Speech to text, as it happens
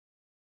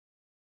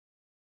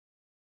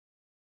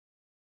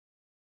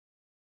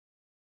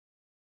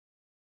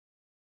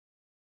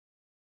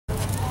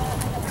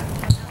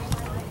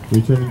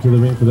Returning to the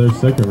ring for their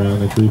second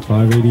round, entry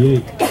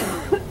 588.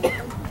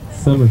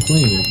 Summer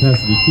Fling and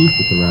Cassidy Keith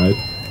with the ride.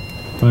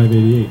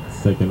 588,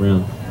 second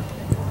round.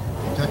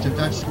 Touch and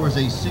Touch scores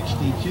a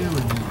 62 in the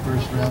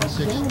first round,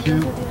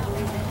 6-2.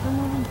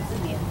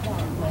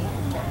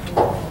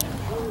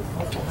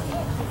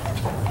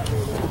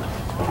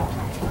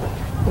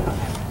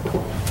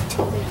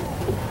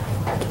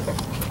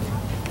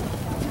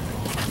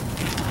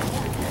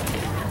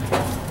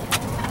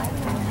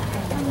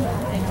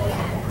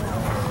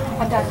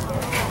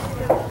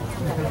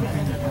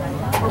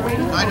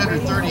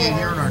 $938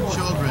 here in our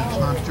children's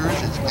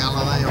hunters. It's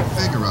Galileo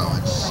Figaro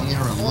and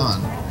Sierra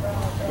Lund.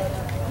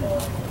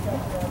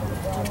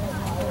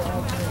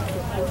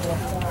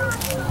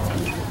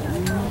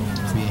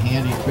 Be a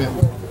handy trip.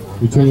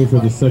 Returning for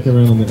the second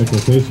round on the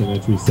equitation,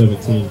 entry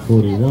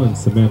 1741,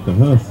 Samantha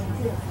Huff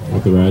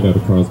with the ride out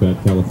of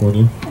Carlsbad,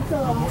 California.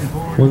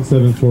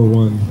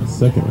 1741,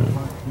 second round.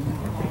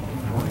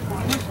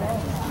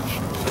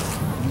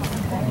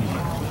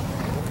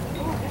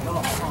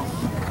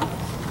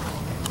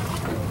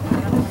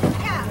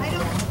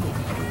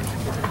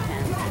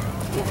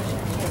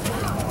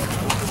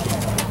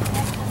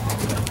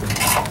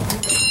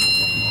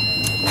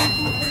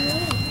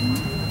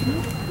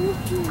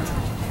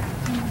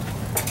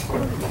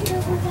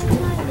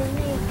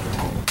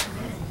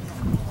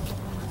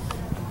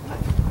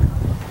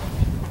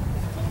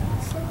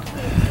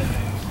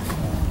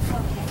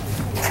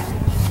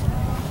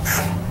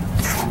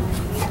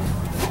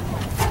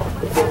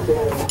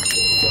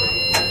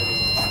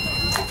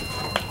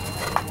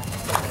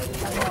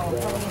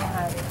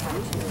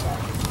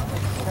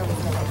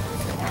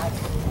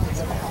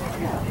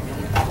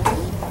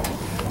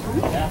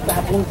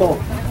 Punto.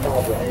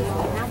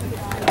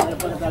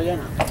 Está bien.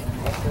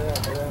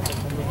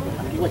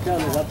 Aquí voy a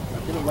echarle gato.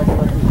 Aquí nos va a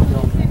llevar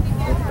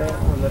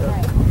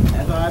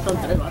eso son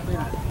 3 vatos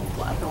ya.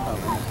 4,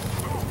 cabrón.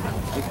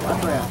 Hay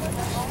 4 ya.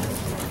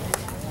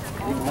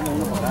 Y me mandan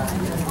uno por acá.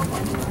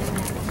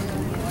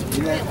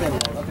 Mira este.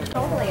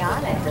 Totally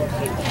on it.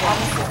 She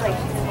almost looks like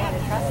she doesn't want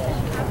to trust it.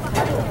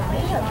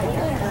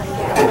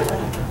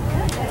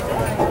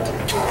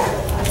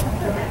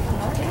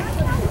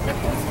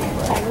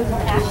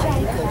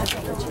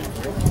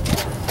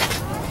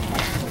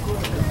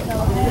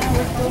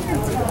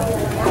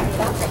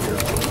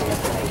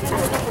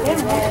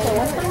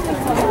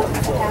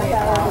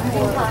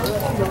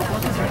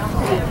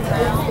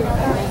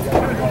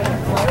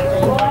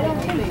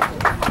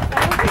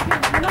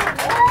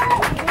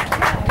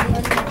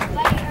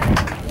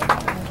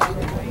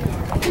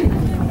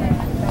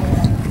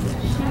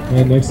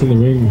 And next in the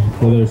ring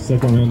for their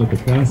second round at the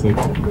Classic,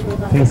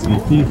 Cassidy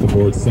Keith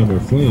aboard Summer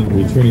Fling,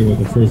 returning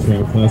with a first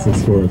round Classic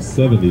score of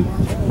 70.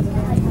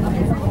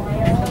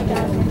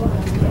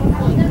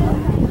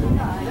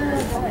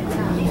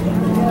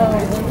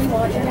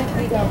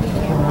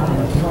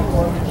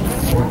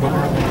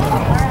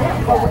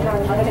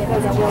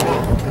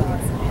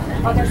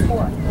 Oh, there's 4.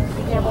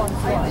 You can't go on 4.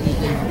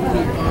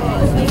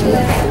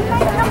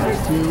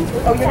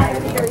 Oh, you're not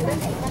going to be very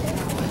busy.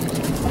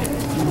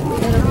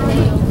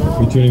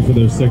 Returning for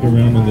their second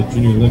round on the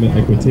junior limit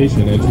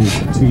equitation, entry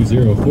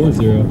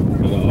 2040 out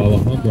of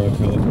Alhambra,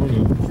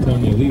 California,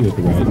 Tonya Lee with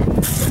the ride.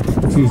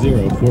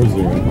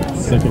 2040,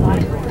 second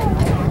round.